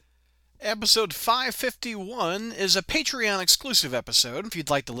Episode 551 is a Patreon exclusive episode. If you'd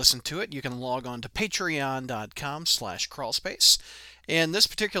like to listen to it, you can log on to patreon.com/crawlspace. In this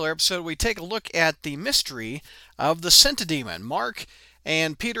particular episode, we take a look at the mystery of the Scentodemon. Mark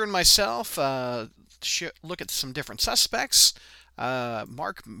and Peter and myself look at some different suspects.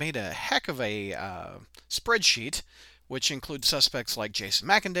 Mark made a heck of a spreadsheet, which includes suspects like Jason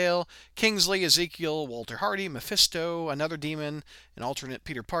McIndale, Kingsley, Ezekiel, Walter Hardy, Mephisto, another demon, an alternate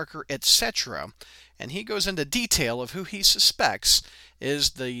Peter Parker, etc. And he goes into detail of who he suspects is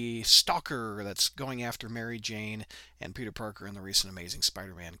the stalker that's going after Mary Jane and Peter Parker in the recent Amazing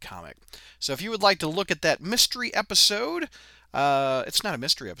Spider-Man comic. So if you would like to look at that mystery episode, it's not a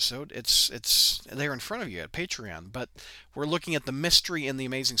mystery episode. It's there in front of you at Patreon. But we're looking at the mystery in the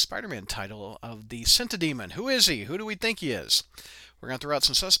Amazing Spider-Man title of the Scentodemon. Who is he? Who do we think he is? We're going to throw out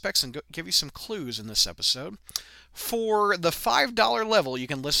some suspects and give you some clues in this episode. For the $5 level, you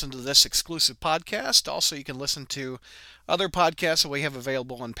can listen to this exclusive podcast. Also, you can listen to other podcasts that we have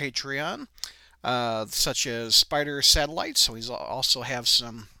available on Patreon, such as Spider Satellite. So we also have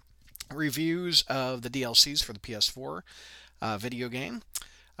some reviews of the DLCs for the PS4 video game.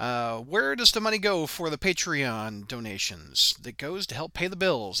 Where does the money go for the Patreon donations? That goes to help pay the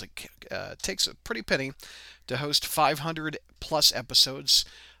bills. It takes a pretty penny to host 500 plus episodes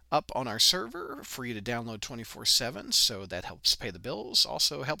up on our server for you to download 24/7, so that helps pay the bills.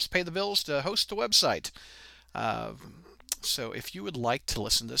 Also helps pay the bills to host the website. So if you would like to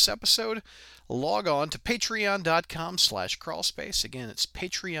listen to this episode, log on to patreon.com/crawlspace. Again, it's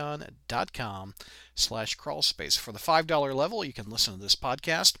patreon.com/crawlspace. For the $5 level, you can listen to this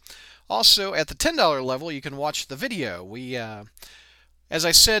podcast. Also, at the $10 level, you can watch the video. As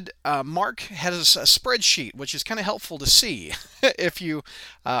I said, Mark has a spreadsheet, which is kind of helpful to see if you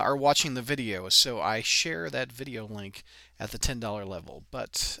are watching the video. So I share that video link at the $10 level.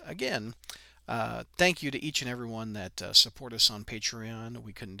 But again, thank you to each and everyone that support us on Patreon.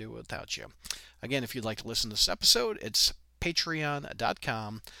 We couldn't do it without you. Again, if you'd like to listen to this episode, it's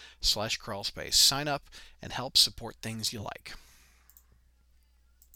patreon.com/crawlspace. Sign up and help support things you like.